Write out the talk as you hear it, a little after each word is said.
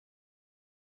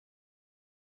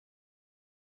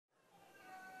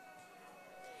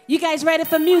You guys ready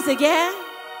for music, yeah?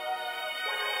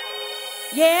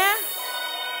 Yeah?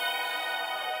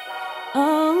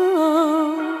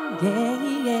 Oh, yeah,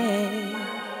 yeah.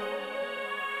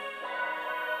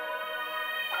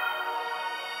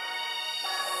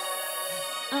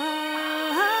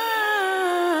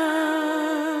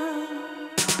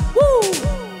 Woo!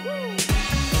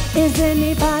 Is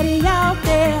anybody out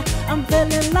there? I'm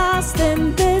feeling lost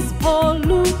in this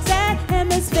polluted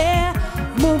hemisphere,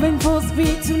 moving full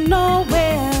speed to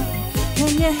nowhere.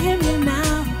 Can you hear me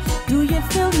now? Do you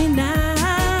feel me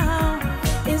now?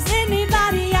 Is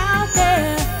anybody out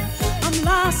there? I'm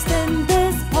lost in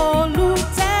this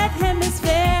polluted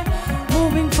hemisphere,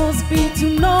 moving full speed to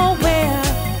nowhere.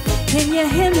 Can you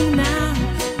hear me now?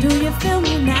 Do you feel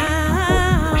me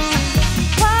now?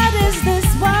 What is this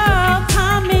world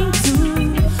coming to?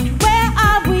 Where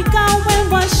are we going?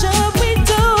 What should we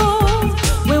do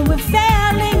when we're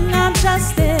failing our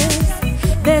justice?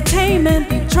 They're taming,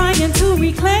 trying to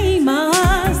reclaim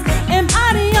us. Am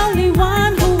I the only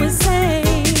one who is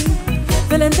sane?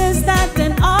 Feeling this, that,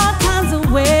 and all kinds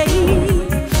of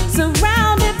ways.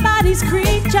 Surrounded by these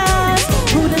creatures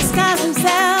who disguise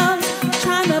themselves,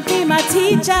 trying to be my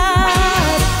teachers.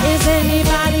 Is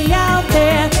anybody out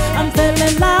there? I'm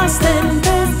feeling lost in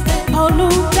this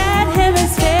polluted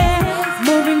hemisphere,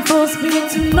 moving full speed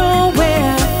to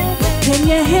nowhere. Can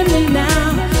you hear me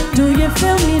now? Do you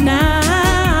feel me now?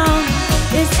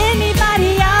 Is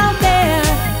anybody out there?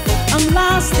 I'm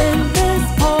lost in this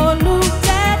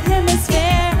polluted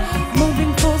hemisphere,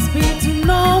 moving full speed to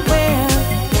nowhere.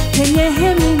 Can you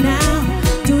hear me now?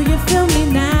 Do you feel me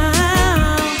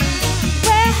now?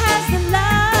 Where has the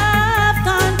love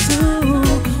gone to?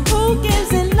 Who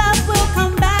gives it love will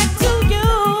come back to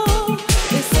you.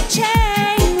 It's a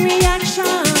chain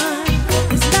reaction.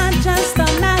 It's not just a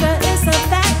matter, it's a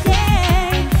fact,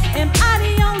 yeah. Am I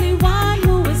the only one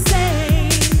who is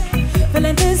sane?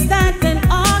 Feeling this, that, and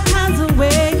all kinds of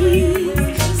ways.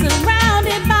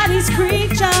 Surrounded by these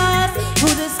creatures who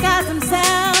disguise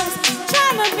themselves,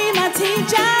 trying to be my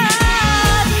teachers.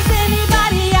 Is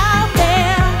anybody out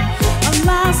there? I'm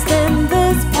lost in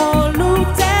this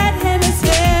polluted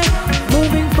hemisphere,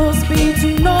 moving full speed to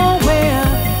nowhere.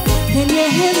 Can you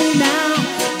hear me now?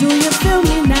 Do you feel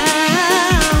me now?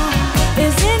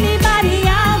 Is anybody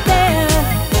out there?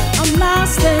 I'm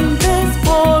lost in this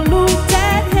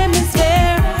polluted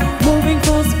hemisphere, moving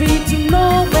full speed to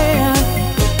nowhere.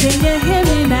 Can you hear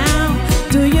me now?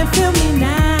 Do you feel me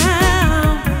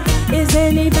now? Is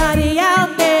anybody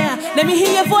out there? Let me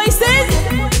hear your voices.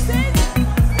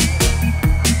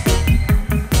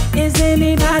 Is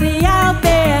anybody out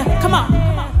there? Come on.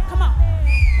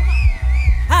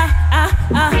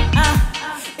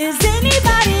 Is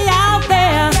anybody out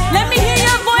there? Let me hear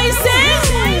your voices.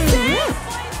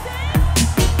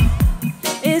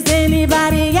 Is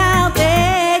anybody out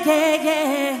there? Yeah,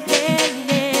 yeah, yeah,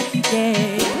 yeah,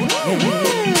 yeah.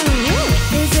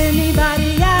 Is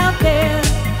anybody out there?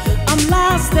 I'm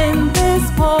lost in this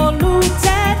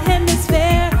polluted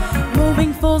hemisphere,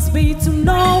 moving full speed to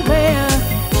nowhere.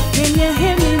 Can you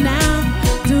hear me now?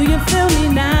 Do you feel me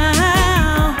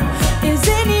now? Is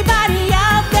anybody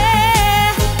out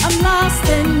there? I'm lost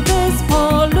in this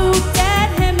polluted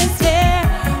hemisphere,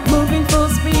 moving full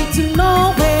speed to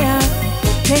nowhere.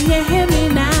 Can you hear me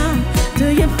now? Do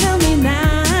you feel me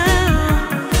now?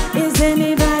 Is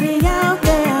anybody out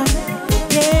there?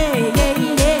 Yeah, yeah,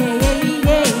 yeah,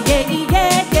 yeah, yeah,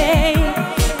 yeah,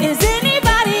 yeah. Is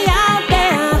anybody out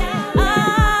there? Oh,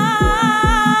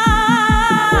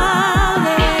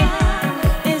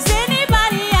 yeah. Is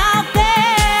anybody out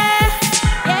there?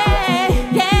 Yeah,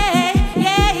 yeah,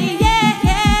 yeah, yeah,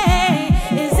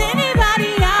 yeah. Is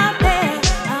anybody out there?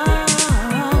 Oh,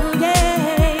 yeah,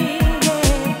 yeah,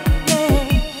 yeah,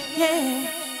 yeah,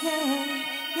 yeah.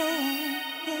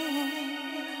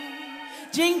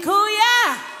 Jinkuya!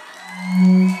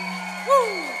 Woo!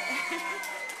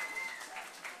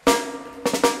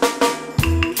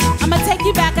 I'm gonna take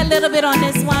you back a little bit on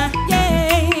this one.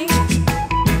 Yay!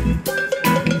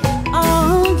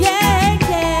 Oh, yeah,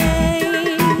 yeah.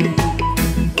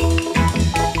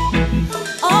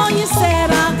 Oh, you said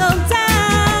I'll go down,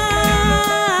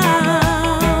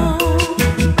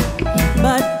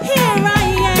 but here I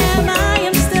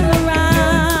am still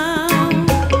around.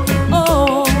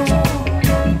 Oh,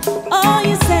 oh,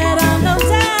 you said I'll go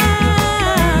down,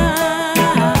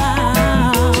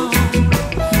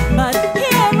 but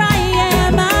here I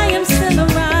am still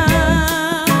around.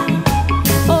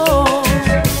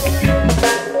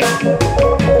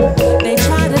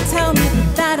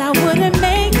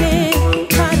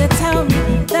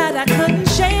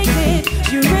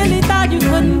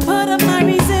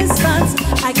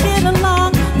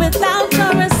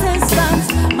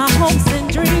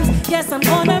 promise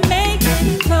I'm gonna make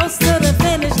it close to the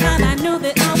finish line. I knew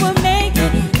that I would make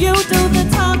it. You do the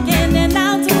talking and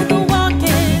I'll do the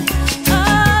walking.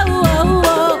 Oh, oh,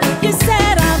 oh. You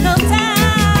said I'll go down,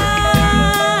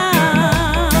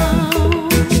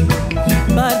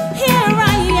 but here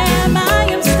I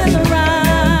am still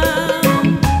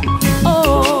around.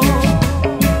 Oh,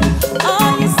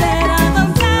 oh, you said I'll go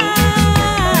down,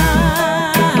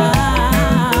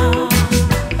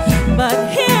 but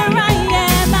here I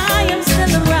am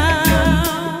still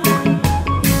around.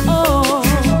 Oh,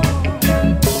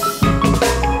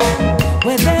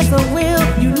 where there's a will,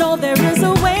 you know there is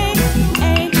a way.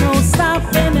 Ain't no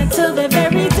stopping until the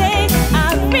very day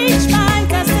I reach my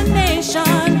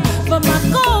destination. For my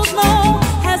goals, no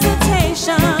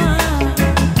hesitation.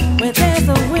 Where there's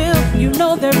a will, you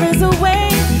know there is a way.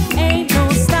 Ain't no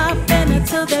stopping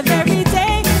until the very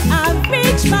day I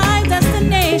reach my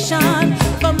destination.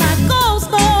 For my goals,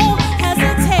 no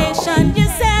hesitation. You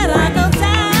said I'd go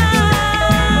down,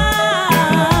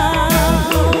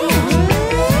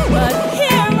 but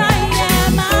here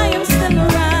I am still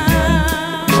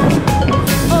around.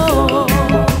 Oh,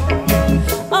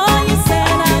 oh, you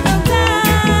said I'd go down.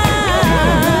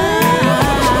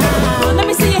 Let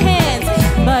me see your hands.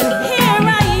 But here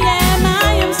I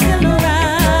am still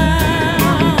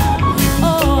around.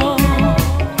 Oh,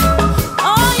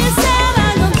 oh, you said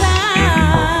I'd go down,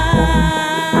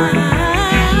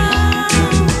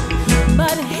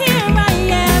 but here I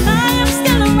am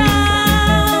still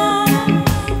around.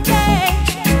 Yeah.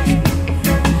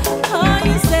 Oh,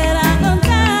 you said I'd go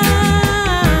down,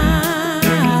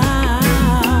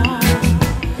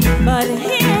 but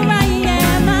here I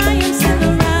am still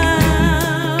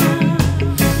around.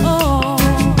 Oh,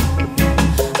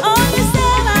 oh, you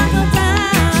said I'd go down,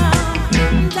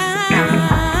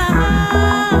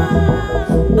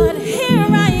 but here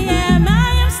I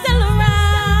am still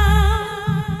around.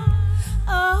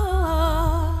 Oh,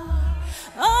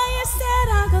 oh, you said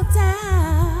I'd go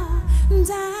down,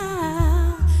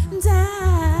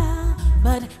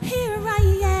 but here I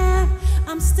am,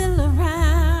 I'm still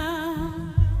around.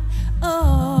 Oh,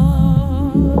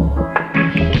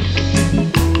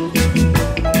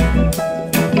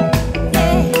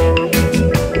 yeah.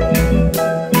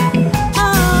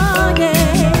 Oh, yeah.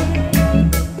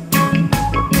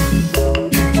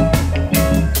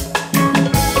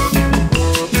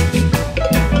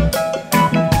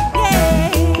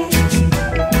 Yeah.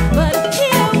 But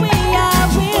here we are,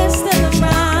 we're still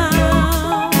around.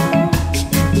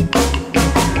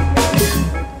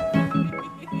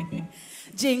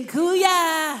 Dziękuję.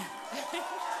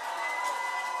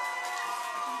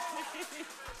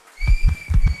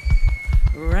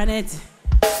 Run it.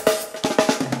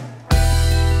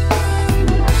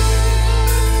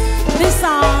 This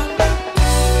song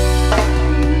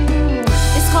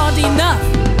is called Enough,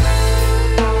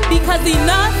 because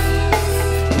enough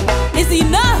is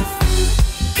enough.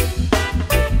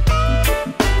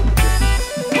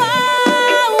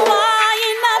 Why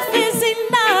enough is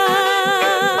enough.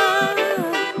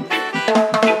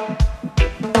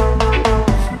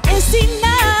 It's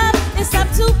enough, it's up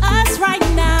to us right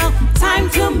now. Time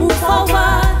to move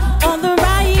forward on the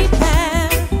right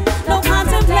path. No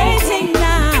contemplating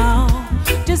now.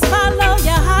 Just follow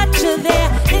your heart, you're there.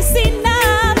 It's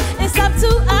enough, it's up to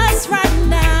us right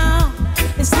now.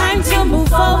 It's time to move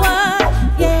forward,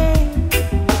 yeah.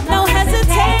 No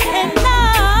hesitating, no.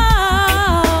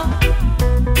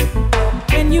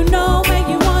 When you know where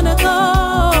you wanna go,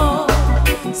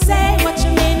 say what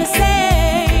you mean to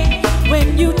say.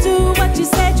 When you do what you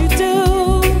said you do,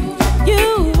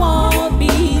 you won't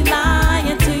be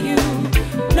lying to you.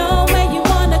 Know where you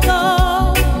wanna go.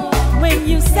 When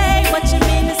you say what you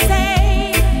mean to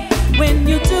say. When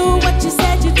you do what you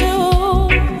said you do,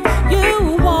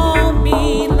 you won't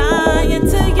be lying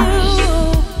to you.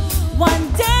 One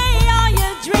day all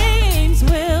your dreams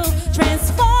will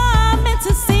transform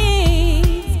into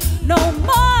scenes. No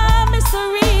more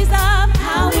mysteries of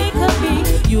how it could be.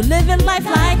 You living life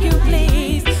like you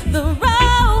please. The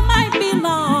road might be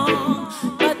long,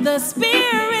 but the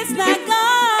spirit's not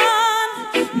gone.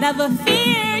 Never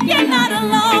fear, you're not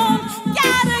alone.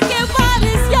 Gotta get what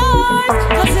is yours,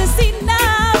 'cause it's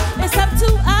enough. It's up to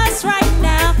us right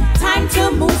now. Time to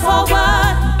move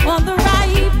forward on the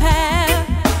right path.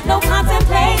 No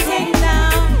contemplating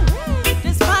now.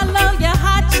 Just follow your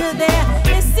heart, you're there.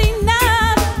 It's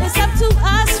enough. It's up to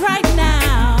us right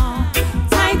now.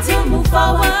 Time to move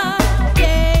forward,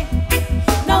 yeah.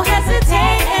 No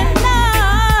hesitating, no.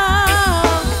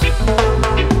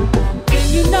 When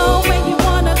you know where you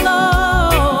wanna go,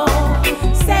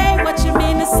 say what you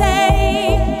mean to say.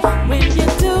 When you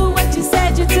do what you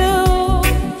said you do,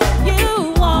 you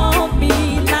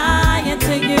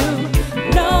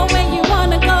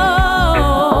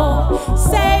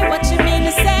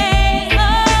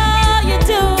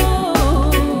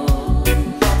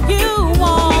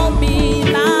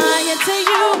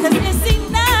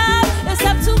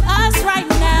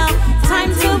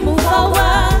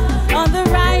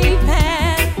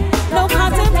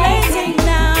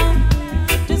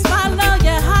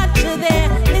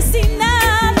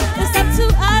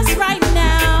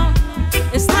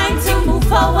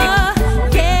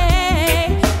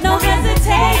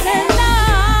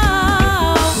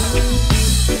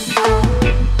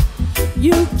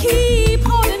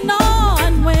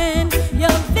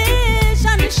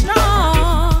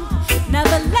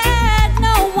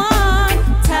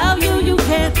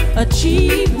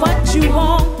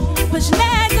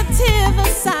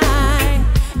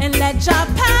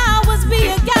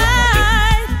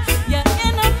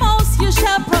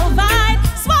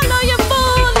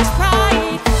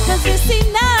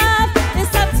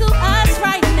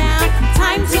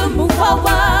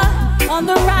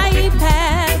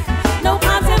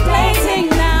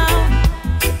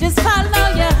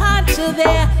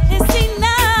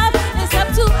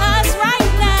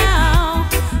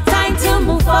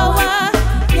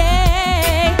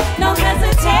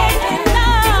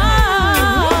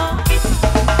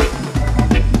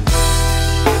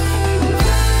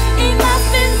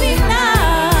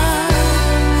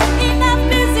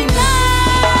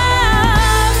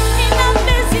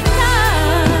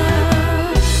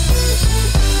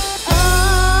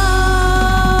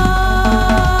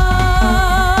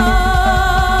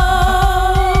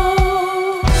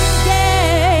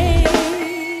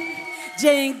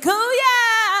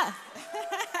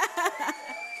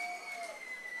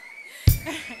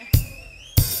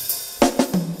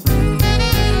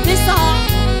This song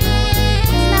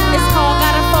is called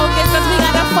Gotta Focus, because we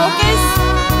gotta focus.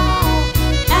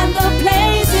 And the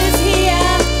place is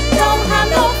here, don't have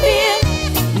no fear.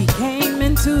 We came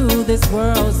into this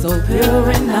world so pure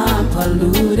and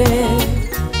unpolluted,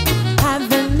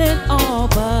 having it all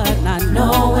but not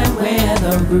knowing where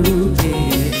the root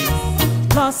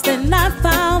is. Lost and not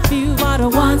found, few are the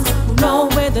ones who know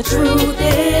where the truth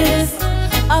is.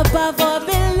 Above or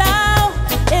below,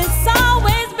 it's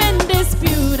always been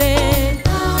disputed.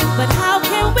 But how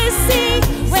can we see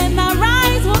when our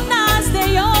eyes will not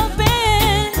stay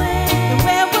open? And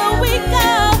where will we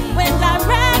go when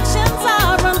directions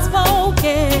are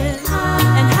unspoken?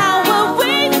 And how will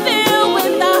we feel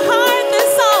with a heart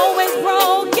that's always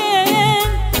broken?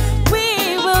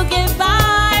 We will get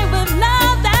by with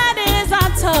love that is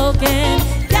our token.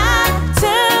 Got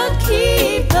to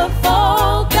keep the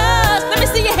focus. Let me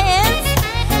see your hands.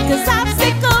 'Cause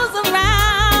obstacles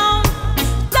around,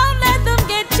 don't let them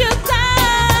get you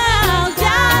down.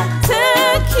 Got to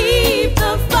keep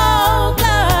the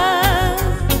focus.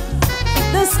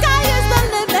 The sky is the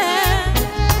limit.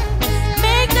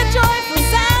 Make a joyful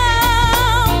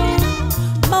sound.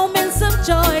 Moments of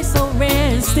joy so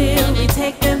rare and still we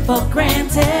take them for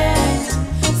granted.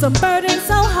 Some burdens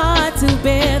so hard to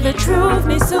bear, the truth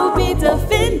needs to be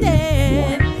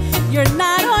defended. You're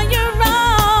not on your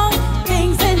own,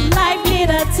 things in life need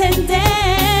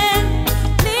attending.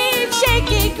 Leave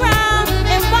shaky ground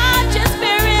and watch your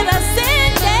spirit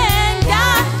ascending.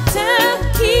 Got to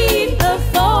keep the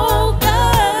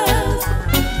focus,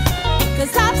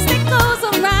 'cause obstacles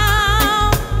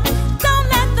around, don't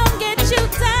let them get you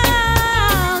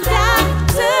down. Got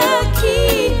to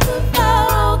keep the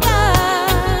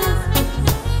focus.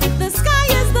 The sky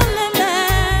is the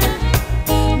limit.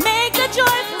 Make a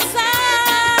joyful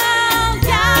sound.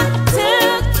 Got to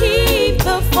keep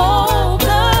the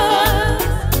focus.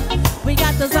 We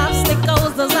got those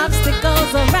obstacles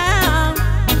around.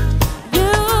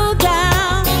 You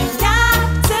down. Got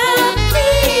to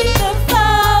keep the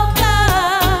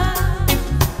focus.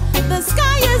 The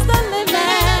sky is the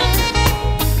limit.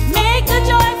 Make a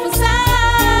joyful sound.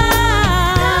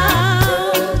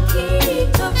 Keep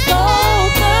the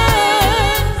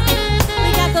focus. We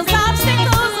got those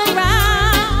obstacles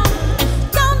around.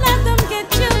 Don't let them get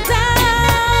you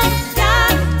down.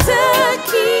 Got to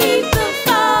keep the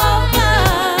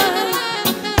focus.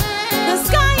 The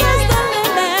sky is the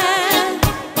limit.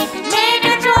 Make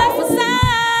a joyful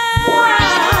sound.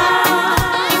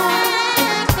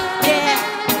 Yeah.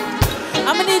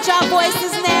 I'm gonna need y'all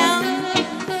voices now.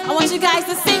 I want you guys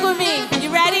to sing with me. You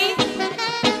ready?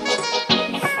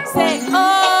 Say,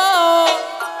 oh,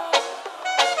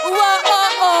 whoa,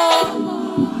 oh, oh.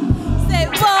 Say,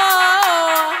 whoa,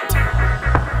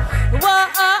 whoa,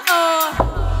 oh, oh.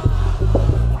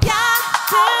 Got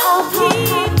to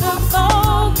keep the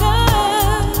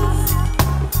focus.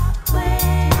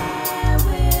 Where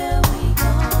will we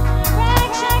go?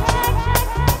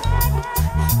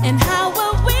 And how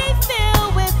will we feel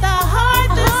with a heart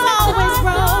that's always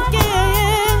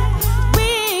broken?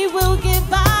 We will get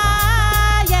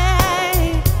by,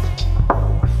 yeah.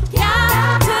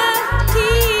 Got to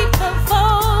keep the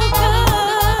focus.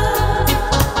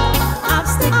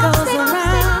 Obstacles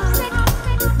around,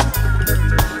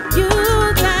 you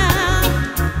down.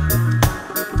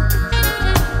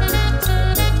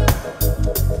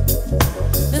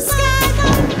 The sky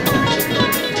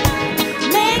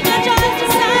make a joyful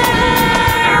sound.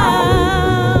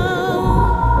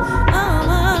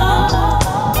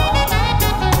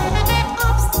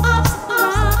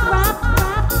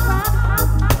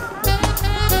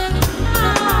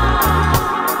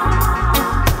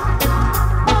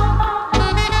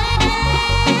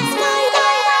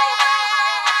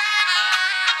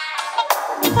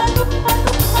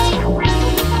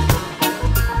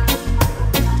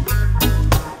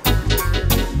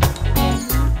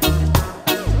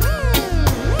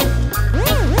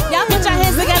 Y'all put your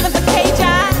hands together for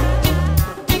K-Jah.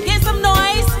 Get some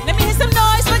noise. Let me hear some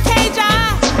noise for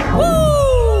K-Jah. Woo!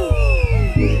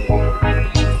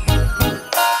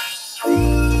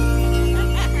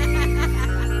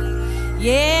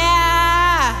 Yeah.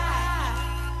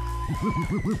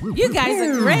 You guys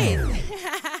are great.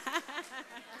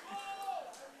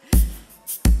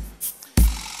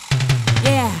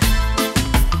 Yeah.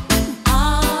 Oh,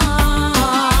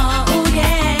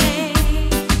 yeah.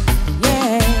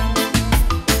 Yeah.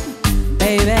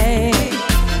 Baby.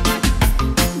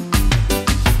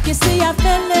 You see, I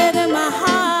feel it in my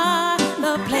heart.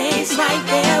 The place right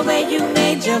there where you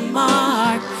made your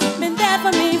mark. Been there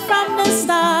for me from the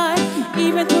start.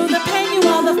 Even through the pain, you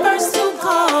are the first to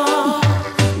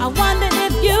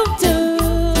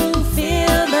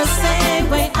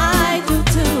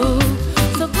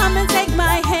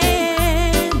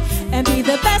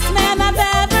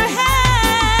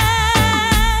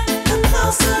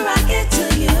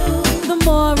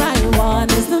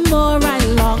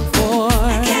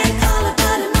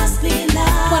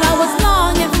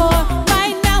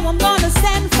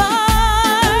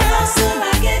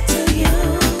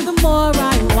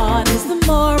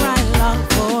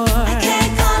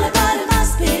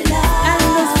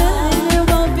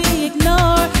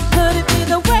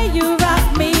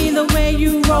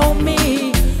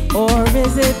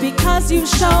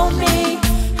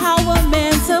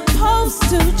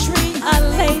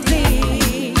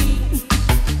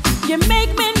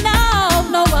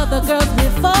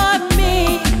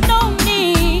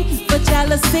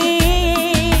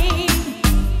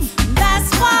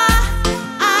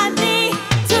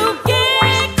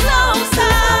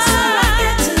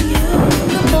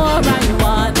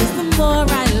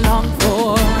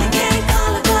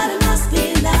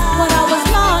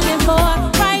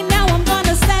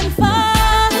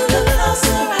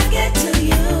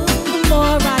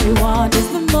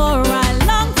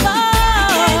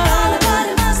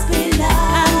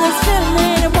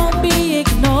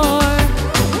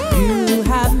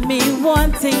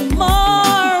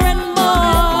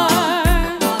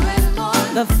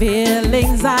The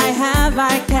feelings I have,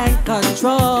 I can't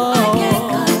control.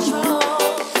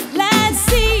 Let's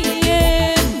see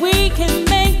if we can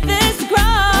make this grow.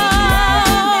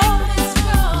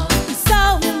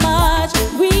 So much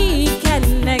we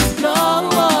can explore.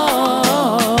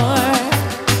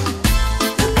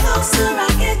 The closer I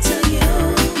get to you,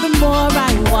 the more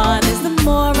I want is the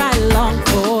more I long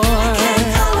for. I can't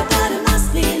call it, but it must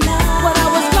be love. What I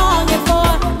was longing for,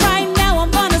 right now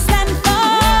I'm gonna stand for.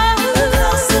 The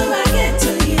closer I get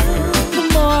to you, the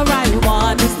more I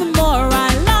want is the more I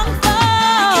long for.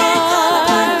 I can't call it,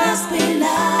 but it must be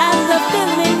love. And the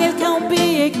feeling, it can't be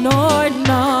ignored,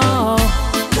 no.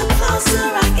 The closer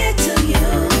I get to you,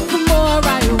 the more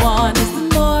I want is the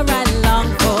more I long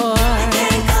for. I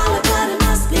can't call it, but it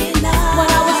must be love. What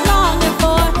I was longing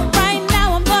for, right now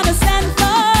I'm gonna stand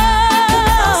for. The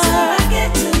closer I get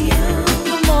to you,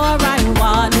 the more I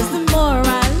want is the more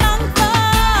I long for.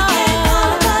 I can't call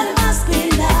it, but it must be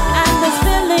love. And this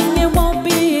feeling, it won't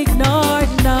be ignored,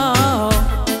 no,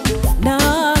 no.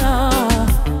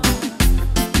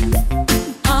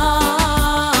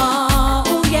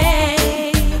 Oh yeah.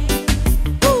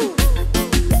 Woo.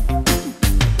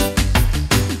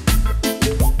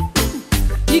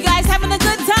 You guys having a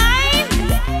good time?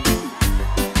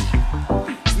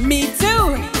 Me too.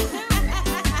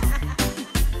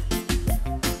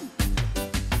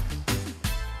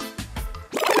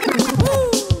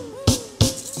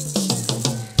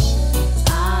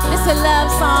 It's a love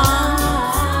song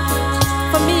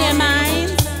for me and mine.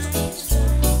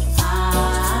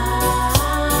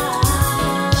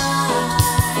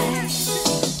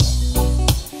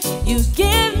 You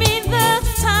give me the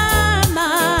time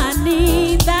I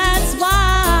need, that's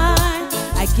why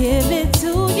I give it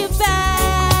to you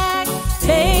back,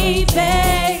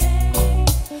 baby.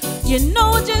 You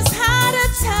know just how to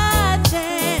touch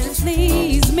and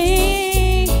please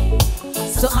me,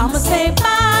 so I'ma stay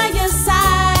by your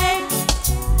side.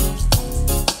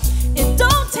 It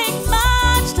don't take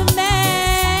much to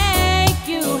make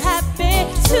you happy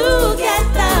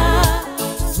together.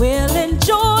 We'll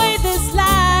enjoy this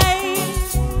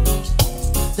life,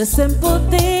 the simple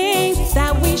things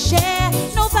that we share.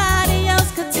 Nobody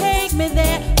else could take me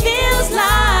there. Feels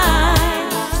like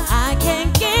I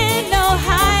can't get no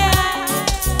higher.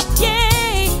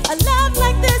 Yeah, a love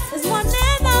like this is one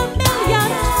in a million.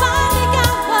 Finally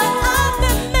got what I've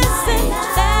been missing.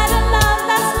 Better love,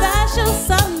 that special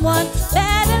someone.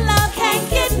 Better love, can't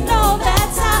get no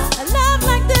better. A love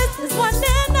like this is one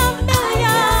in a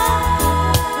million.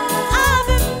 I've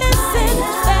been missing.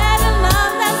 Better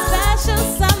love, that special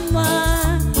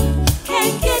someone.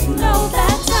 Can't get no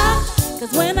better.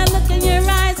 'Cause when I look in your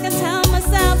eyes, can tell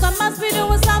myself I must be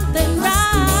doing something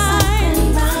right.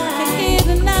 Can't get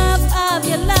enough of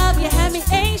your love. You have me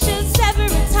anxious every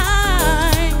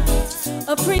time.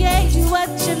 Appreciate what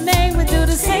you made me do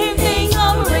the same thing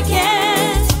over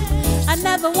again. I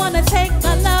never wanna take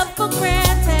my love for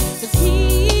granted, 'cause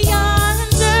he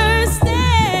understands.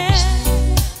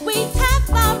 We have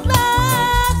our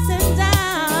ups and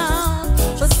downs,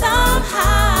 but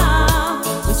somehow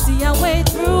we see our way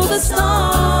through the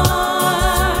storm.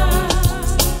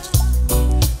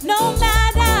 No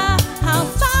matter how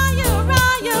far you're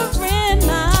in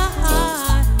my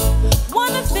heart,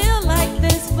 wanna feel like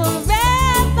this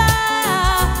forever.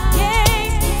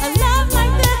 Yeah, a love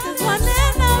like this is one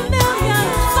in a million.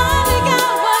 Finally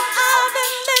got what I've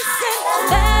been missing.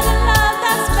 Better love,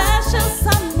 that special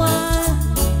someone.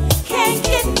 Can't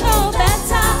get no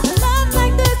better. A love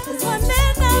like this is one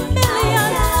in a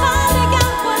million. Finally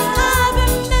got what I've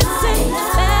been missing.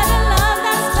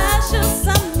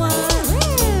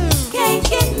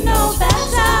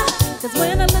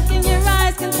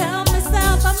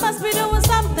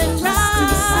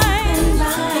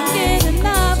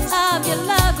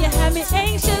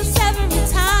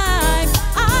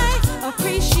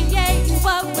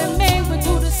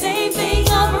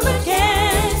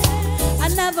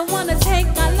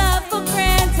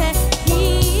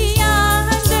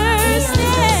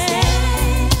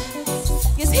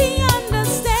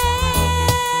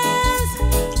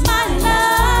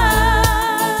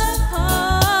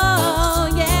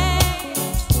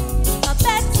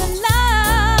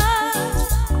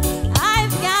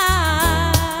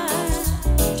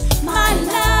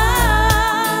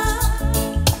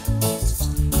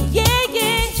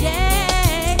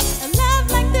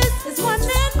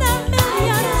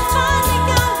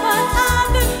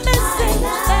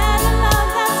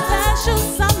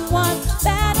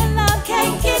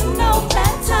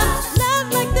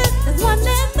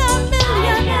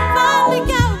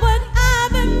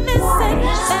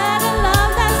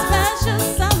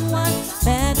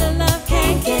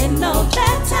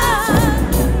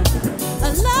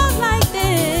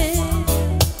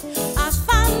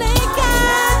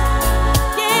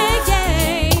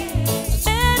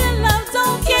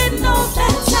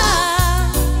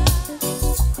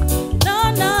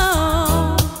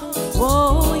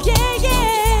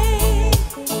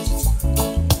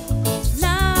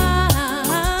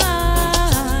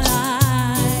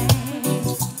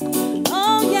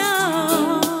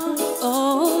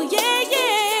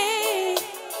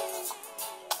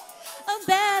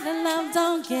 side of love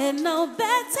don't get no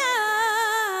better.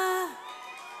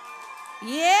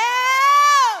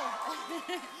 Yeah!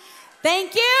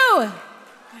 Thank you.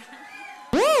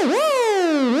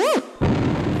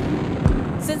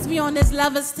 Since we on this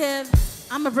lover's tip,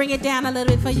 I'm gonna bring it down a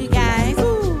little bit for you guys.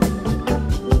 Ooh.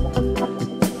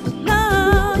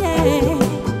 No, yeah.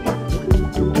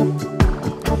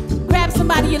 Grab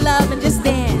somebody you love and just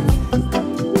dance.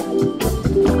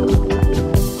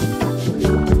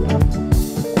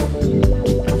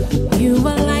 You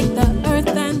are like the earth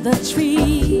and the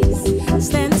trees.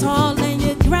 Stand tall and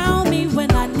you ground me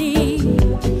when I need.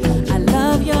 I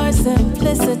love your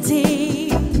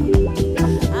simplicity.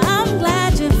 I'm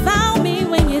glad you found me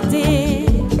when you did,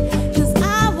 'cause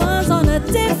I was on a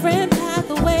different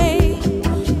pathway.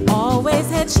 Always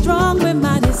headstrong with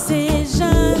my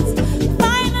decisions.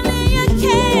 Finally you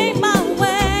came my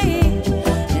way,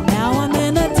 and now I'm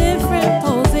in a different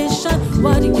position.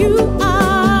 What you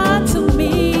are to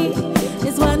me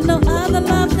is what no other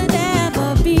love could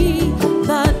ever be.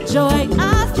 The joy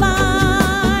I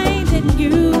find in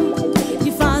you,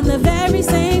 you find the very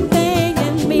same thing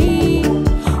in me.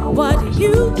 What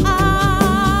you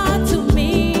are to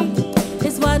me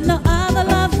is what no other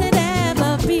love could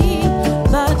ever be.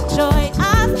 The joy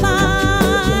I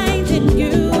find in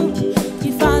you,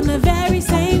 you find the very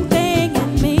same thing in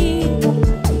me.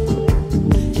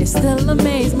 It still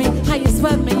amazes me how you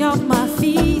swept me off my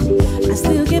feet. I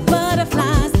still get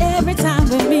butterflies every time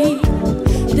we meet.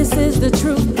 This is the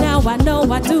truth, now I know,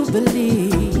 I do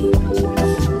believe.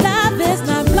 Love is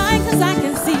not blind 'cause I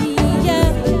can see, yeah.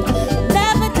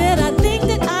 Never did I think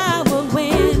that I would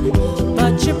win,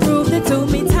 but you proved it to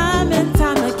me time and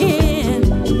time again.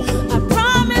 I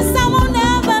promise I won't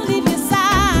ever leave your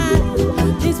side.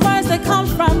 These words that come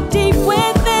from deep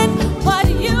within. What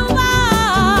you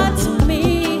are to me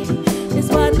is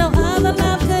what no other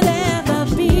love could ever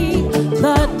be.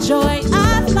 The joy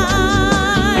I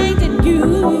find in you,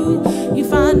 you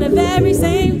find the very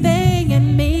same thing in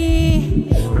me.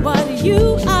 What you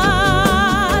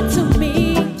are to me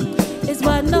is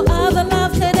what no other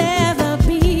love could ever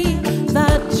be. The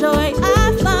joy I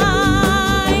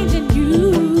find in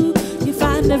you, you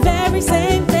find the very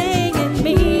same thing in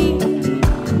me.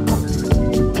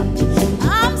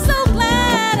 I'm so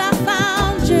glad I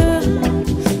found you.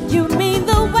 You mean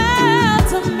the world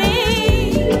to me.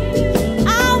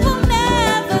 I will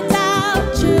never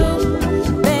doubt you,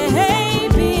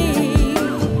 baby.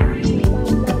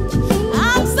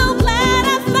 I'm so glad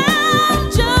I found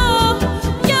you.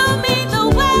 You mean the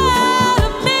world to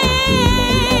me.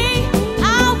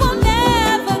 I will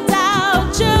never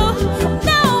doubt you,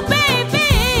 no,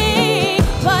 baby.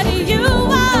 What you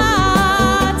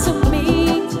are to me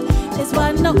is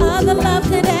what no other love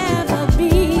could ever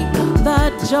be. The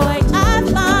joy I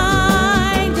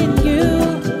find in you,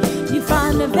 you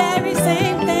find the very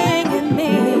same thing in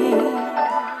me.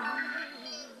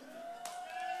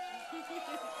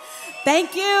 Thank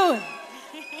you.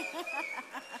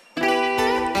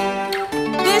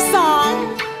 This song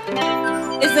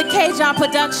is a K-Jah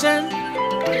production.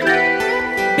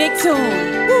 Big tune.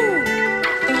 Woo.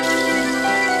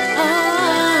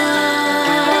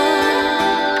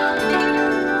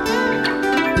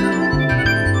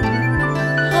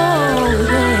 Oh,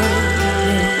 yeah.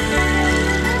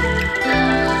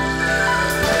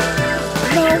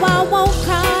 No, I won't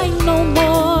cry no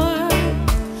more.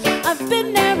 I've been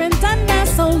there and done that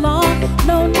so long.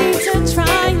 No need to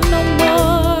try no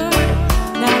more.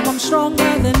 Now I'm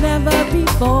stronger than ever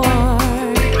before.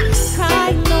 Cry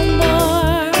no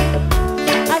more.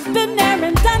 I've been there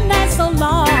and done that so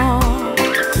long.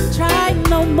 Try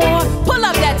no more. Pull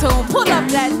up that tune. Pull up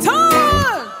that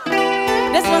tune.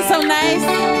 This one's so nice.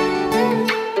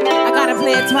 I gotta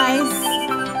play it twice.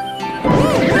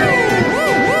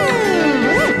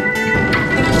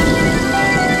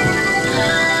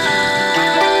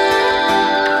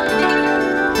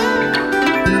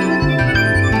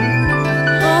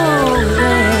 Oh,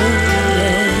 yeah.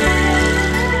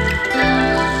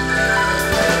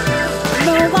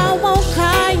 No, I won't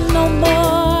cry no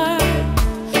more.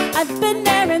 I've been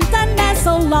there and done that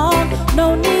so long.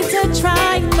 No need to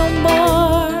try no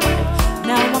more.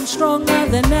 Now I'm stronger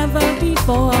than ever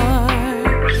before.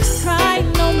 Cry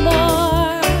no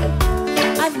more.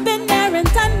 I've been there and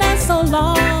done that so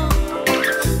long.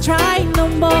 Try no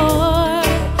more.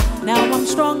 Now I'm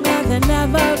stronger than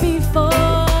ever before.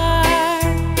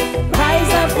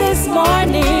 Rise up this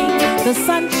morning, the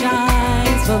sun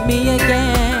shines for me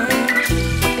again.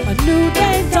 A new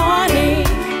day dawning,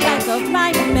 like a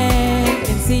blind man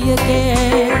can see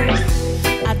again.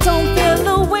 I don't feel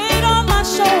the weight on my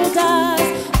shoulders.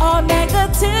 All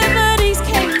negativities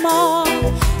came off.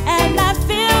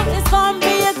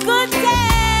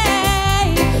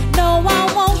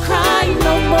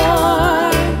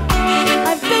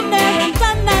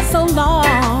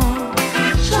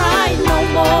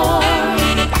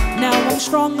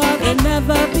 stronger than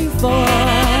ever before.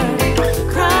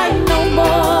 Cry no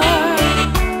more.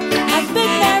 I've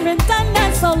been there and done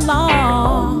that so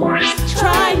long.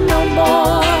 Try no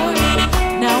more.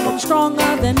 Now I'm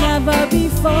stronger than ever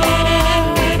before.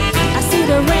 I see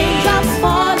the raindrops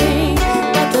falling,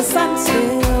 but the sun's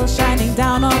still shining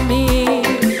down on me.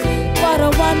 What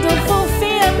a wonderful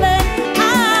feeling.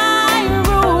 I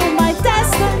rule my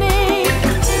destiny.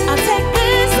 I'll take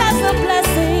this as a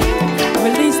blessing.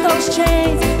 Release those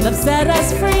chains, love set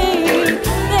us free.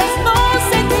 There's no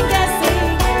second guessing.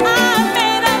 I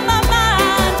made up my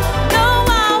mind. No,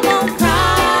 I won't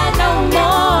cry no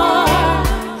more.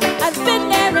 I've been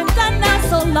there and done that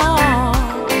so long.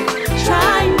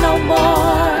 Try no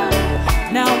more.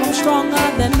 Now I'm stronger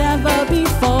than ever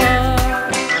before.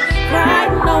 Cry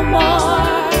no more.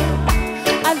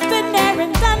 I've been there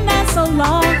and done that so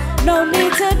long. No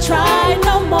need to try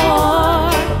no more.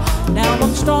 Now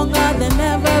I'm stronger than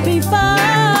ever before.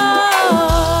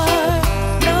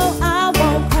 No, I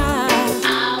won't cry.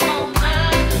 I won't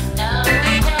cry. No,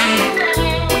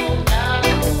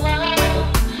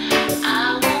 I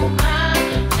won't cry.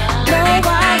 No,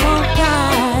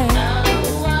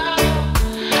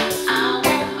 I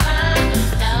won't cry.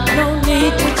 No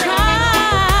need to try.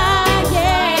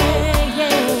 Yeah,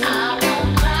 yeah.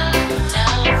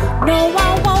 No, I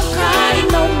won't cry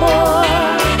no more.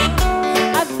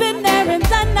 I've been there and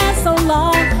done that so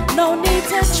long. No need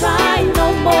to try no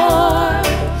more.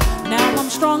 Now I'm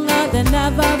stronger than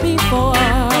ever before.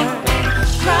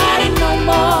 Cry no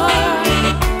more.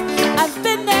 I've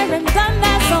been there and done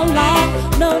that so long.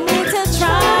 No need to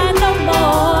try no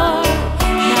more.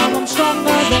 Now I'm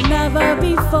stronger than ever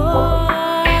before.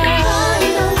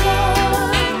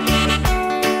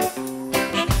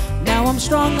 Now I'm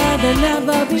stronger than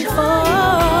ever before.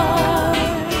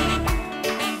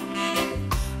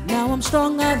 Now I'm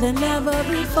stronger than ever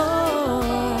before.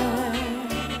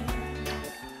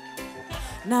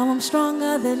 Now I'm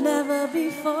stronger than ever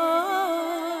before.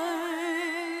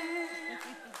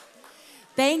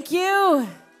 Thank you.